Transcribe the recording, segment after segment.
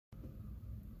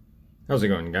How's it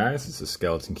going, guys? This is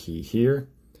SkeletonKey here,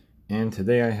 and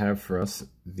today I have for us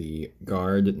the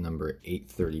guard number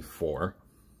 834.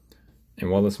 And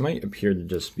while this might appear to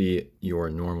just be your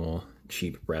normal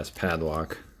cheap brass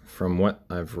padlock, from what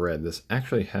I've read, this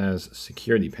actually has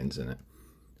security pins in it.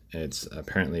 It's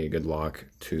apparently a good lock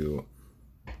to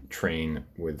train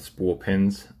with spool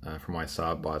pins. From what I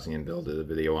saw, Bosnian Bill did a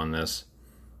video on this.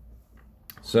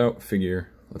 So,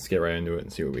 let's get right into it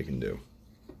and see what we can do.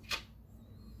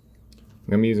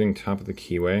 I'm going to be using top of the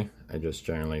keyway. I just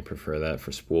generally prefer that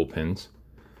for spool pins.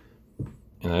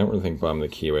 And I don't really think bottom of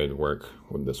the keyway would work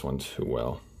with this one too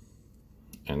well.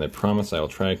 And I promise I'll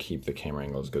try to keep the camera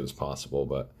angle as good as possible,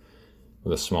 but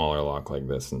with a smaller lock like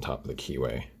this and top of the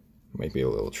keyway, it might be a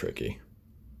little tricky.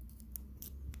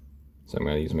 So I'm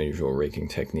going to use my usual raking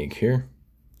technique here.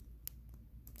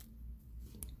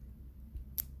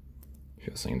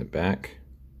 Feel something in the back.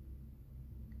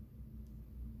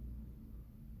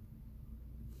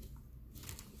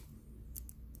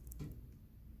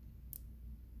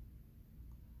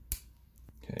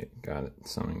 Okay, got it.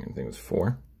 Something, I think it was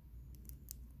 4.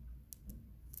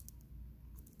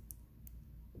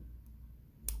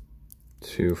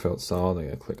 Two felt solid, I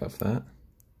gotta click off that.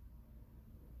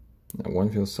 Now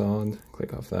 1 feels solid,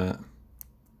 click off that.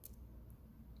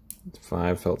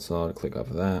 5 felt solid, click off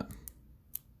of that.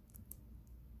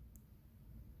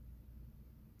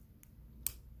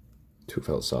 2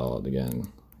 felt solid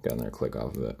again, got in there, click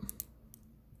off of it.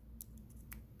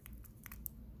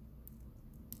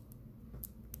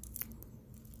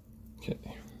 Okay,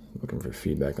 looking for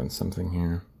feedback on something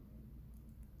here.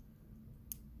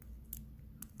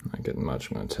 Not getting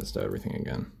much, I'm going to test out everything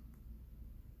again.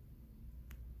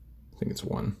 I think it's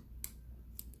 1.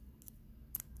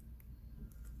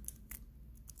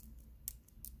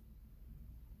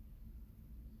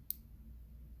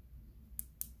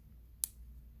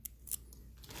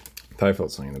 I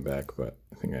felt something in the back, but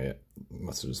I think I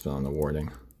must have just been on the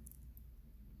warding.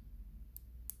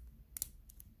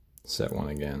 Set 1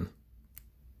 again.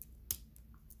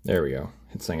 There we go.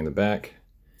 Hit something in the back,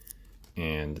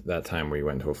 and that time we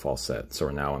went into a false set, so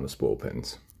we're now on the spool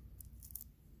pins.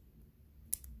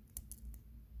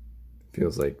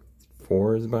 Feels like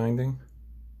 4 is binding.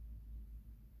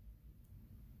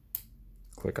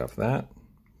 Click off that.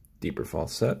 Deeper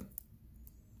false set.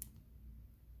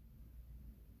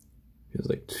 Feels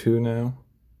like 2 now.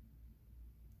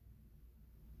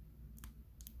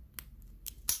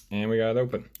 And we got it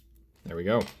open. There we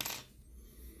go.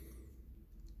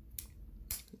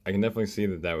 I can definitely see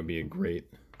that that would be a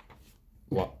great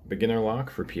beginner lock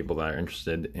for people that are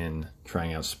interested in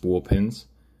trying out spool pins.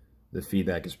 The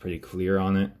feedback is pretty clear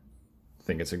on it. I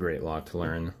think it's a great lock to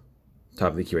learn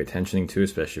top of the keyway tensioning too,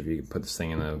 especially if you put this thing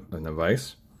in a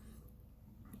vise.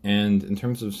 And in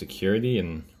terms of security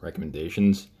and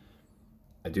recommendations,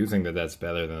 I do think that that's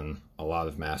better than a lot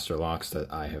of master locks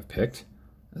that I have picked,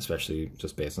 especially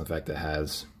just based on the fact that it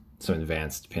has some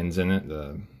advanced pins in it,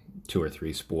 the 2 or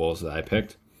 3 spools that I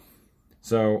picked.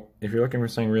 So if you're looking for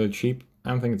something really cheap, I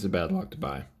don't think it's a bad lock to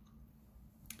buy.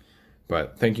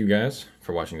 But thank you guys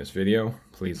for watching this video.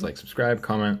 Please like, subscribe,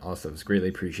 comment, all stuff is greatly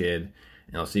appreciated,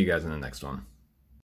 and I'll see you guys in the next one.